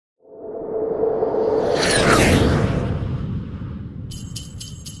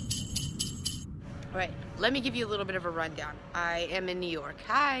let me give you a little bit of a rundown. I am in New York.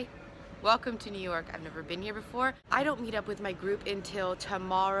 Hi. Welcome to New York. I've never been here before. I don't meet up with my group until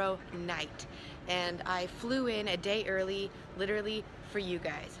tomorrow night. And I flew in a day early, literally for you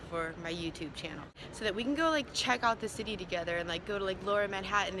guys, for my YouTube channel. So that we can go like check out the city together and like go to like Lower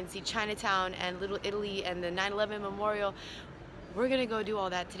Manhattan and see Chinatown and Little Italy and the 9/11 Memorial. We're gonna go do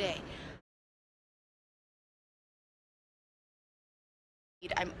all that today.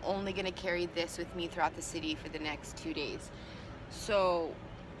 I'm only gonna carry this with me throughout the city for the next 2 days. So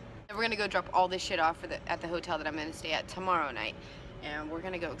we're gonna go drop all this shit off at the hotel that I'm gonna stay at tomorrow night, and we're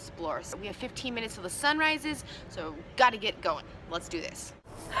gonna go explore. So we have 15 minutes till the sun rises, so gotta get going. Let's do this.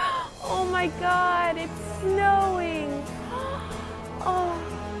 Oh my God, it's snowing.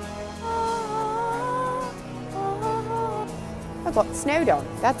 I got snowed on.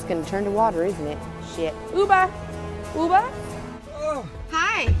 That's gonna turn to water, isn't it? Shit. Uber, Uber. Oh.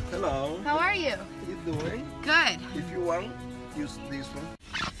 Hi. Hello. How are you? How you doing? Good. If you want, use this one.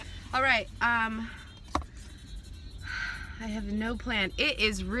 All right, I have no plan. It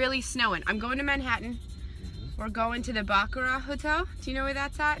is really snowing. I'm going to Manhattan. We're going to the Baccarat Hotel. Do you know where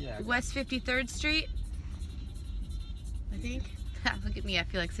that's at? Yeah. West 53rd Street, I think. Look at me, I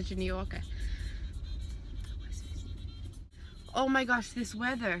feel like such a New Yorker. Oh my gosh, this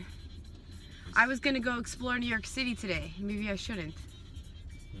weather. I was gonna go explore New York City today. Maybe I shouldn't.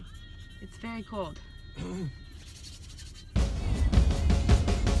 It's very cold.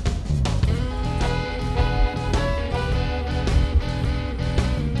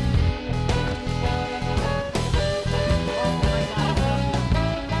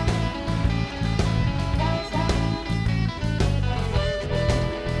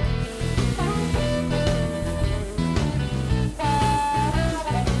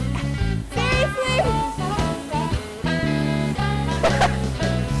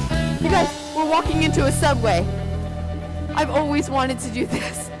 Walking into a subway. I've always wanted to do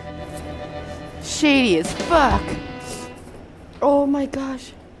this. Shady as fuck. Oh my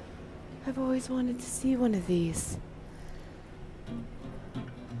gosh. I've always wanted to see one of these.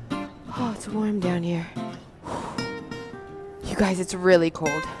 Oh, it's warm down here. You guys, it's really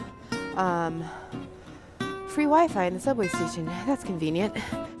cold. Free Wi-Fi in the subway station. That's convenient.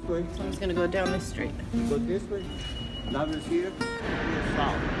 So I'm just gonna go down this street. Go this way. Now it's here.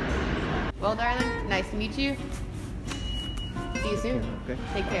 South. Well, darling, nice to meet you. See you soon. Okay.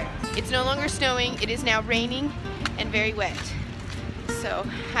 Take care. It's no longer snowing. It is now raining and very wet. So,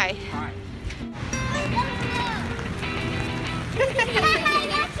 hi. Hi.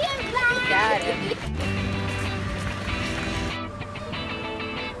 Got it.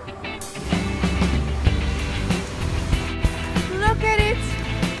 Look at it.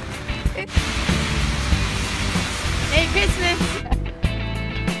 Merry Christmas.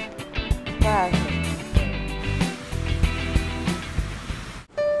 Wow.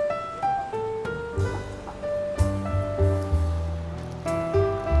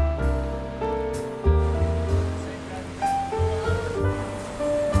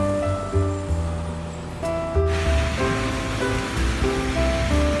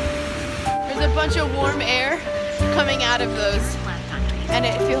 There's a bunch of warm air coming out of those, and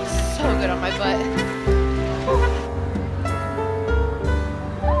it feels so good on my butt.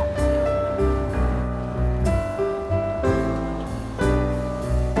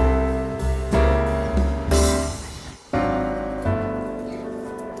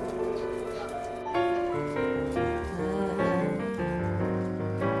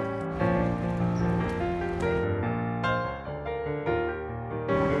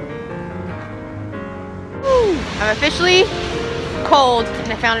 I'm officially cold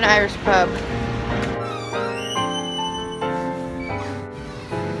and I found an Irish pub.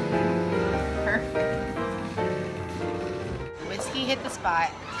 Perfect. Whiskey hit the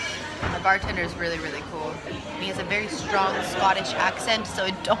spot. The bartender is really, really cool. He has a very strong Scottish accent, so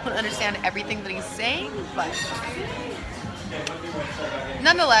I don't understand everything that he's saying, but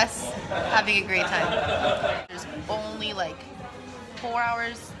nonetheless, having a great time. There's only like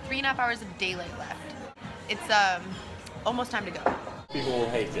 3.5 hours of daylight left. It's almost time to go. People will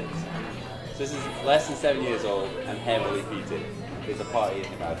hate it. So this is less than 7 years old and heavily heated. There's a party in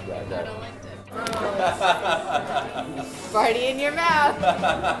your mouth right there. Party in your mouth.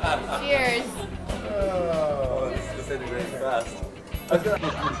 Cheers. Oh, this is disintegrating fast.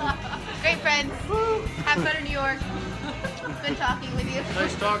 Great friends. Have fun in New York. Good talking with you.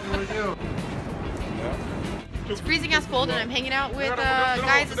 Nice talking with you. It's freezing ass cold and I'm hanging out with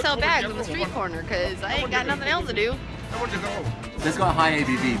guys that sell bags on the street corner because I ain't got nothing else to do. This got a high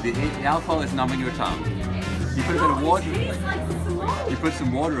ABV. The alcohol is numbing your tongue. You put a bit of water. You put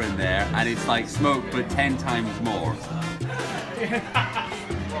some water in there, and it's like smoke, but 10 times more.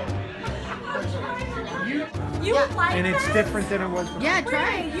 You like And it's that? different than it was before. Yeah,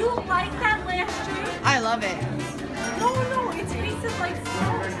 try it. Wait, you like that last year? I love it. No, it tasted like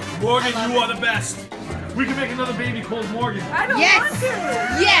snow. Morgan, you are the best. We can make another baby called Morgan. I don't Yes. want to.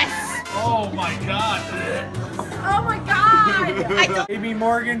 Yes. Oh my God. Oh my god. I don't. Baby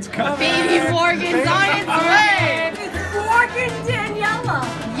Morgan's coming. Baby Morgan's on its way. It's Morgan Daniela.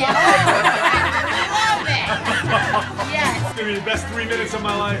 Yes. I love it. Yes. It's gonna be the best 3 minutes of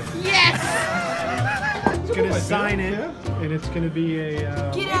my life. Yes. It's gonna sign it, and it's gonna be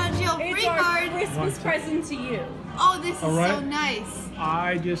a. Get out of jail free It's our card. Christmas present to you. Oh, this is All right. so nice.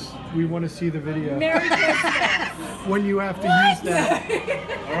 We want to see the video. Merry Christmas. When you have to use that.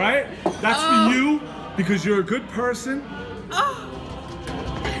 All right? That's for you because you're a good person. Oh.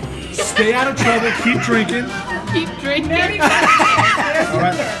 Stay out of trouble. Keep drinking. Keep drinking. Merry Christmas. All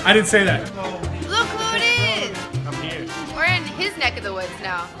right? I didn't say that. Look who it is. I'm here. We're in his neck of the woods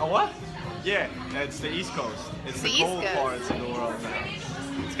now. A what? Yeah, it's the East Coast. It's The the East cold Coast. parts of the world now.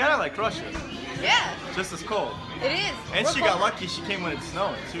 It's kind of like Russia, Yeah, just as cold. it is. And she got lucky, she came when it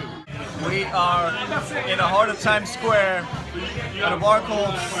snowed too. We are in the heart of Times Square at a bar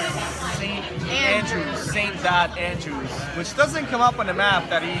called St. Andrews, St. Andrews, which doesn't come up on the map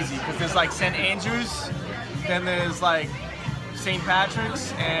that easy because there's like St. Andrews, then there's like St.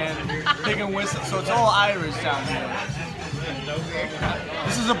 Patrick's and Pig and Whistle, so it's all Irish down here.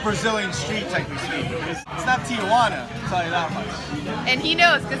 This is a Brazilian street, technically speaking. It's not Tijuana, I'll tell you that much. And he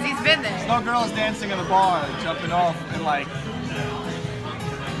knows because he's been there. No girls dancing in the bar, jumping off in like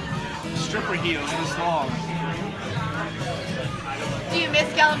stripper heels this long. Do you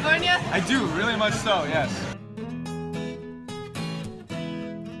miss California? I do, really much so, yes.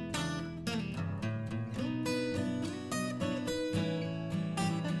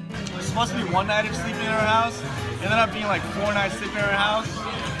 It was supposed to be one night of sleeping in her house. It ended up being like 4 nights sleeping in her house.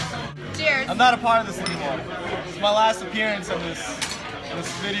 Cheers. I'm not a part of this anymore. It's my last appearance on this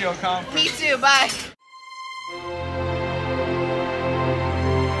video conference. Me too, bye.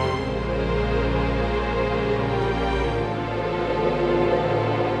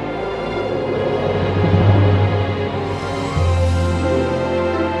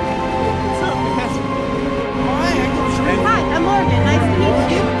 Hi, I'm Morgan. Nice to meet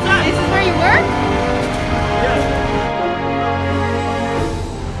you. This is where you work?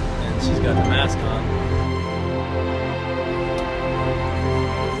 And she's got the mask on.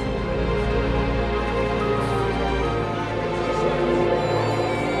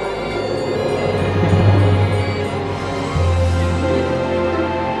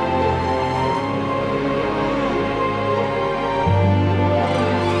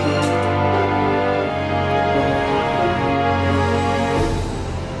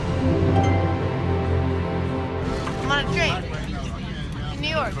 I'm on a train. In New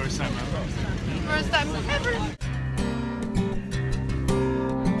York. First time ever. First time ever.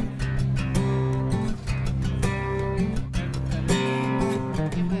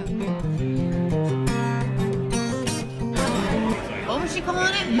 What was she calling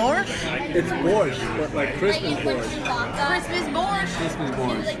it? Borscht? It's borscht, but like Christmas borscht. Christmas borscht? Christmas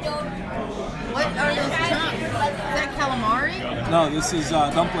borscht. What are those chunks? Is that calamari? No, this is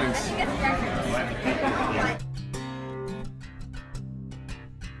dumplings.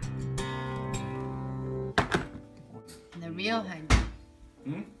 The real honey.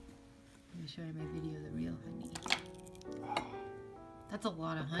 Hmm? Let me show you my video of the real honey. That's a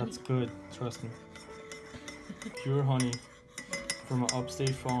lot of honey. That's good, trust me. Pure honey from an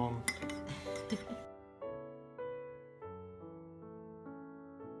upstate farm.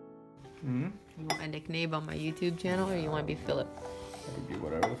 Hmm? You want a nickname on my YouTube channel or you want to be Philip? I can be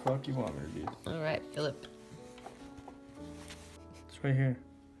whatever the fuck you want me to be. Alright, Philip. It's right here.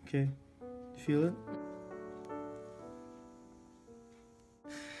 Okay. Feel it?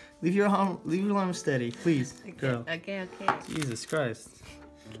 Leave your arm steady, please, girl. Okay. Jesus Christ.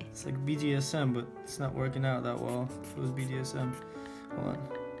 It's like BDSM, but it's not working out that well. If it was BDSM. Hold on.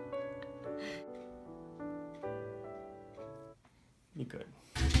 You good.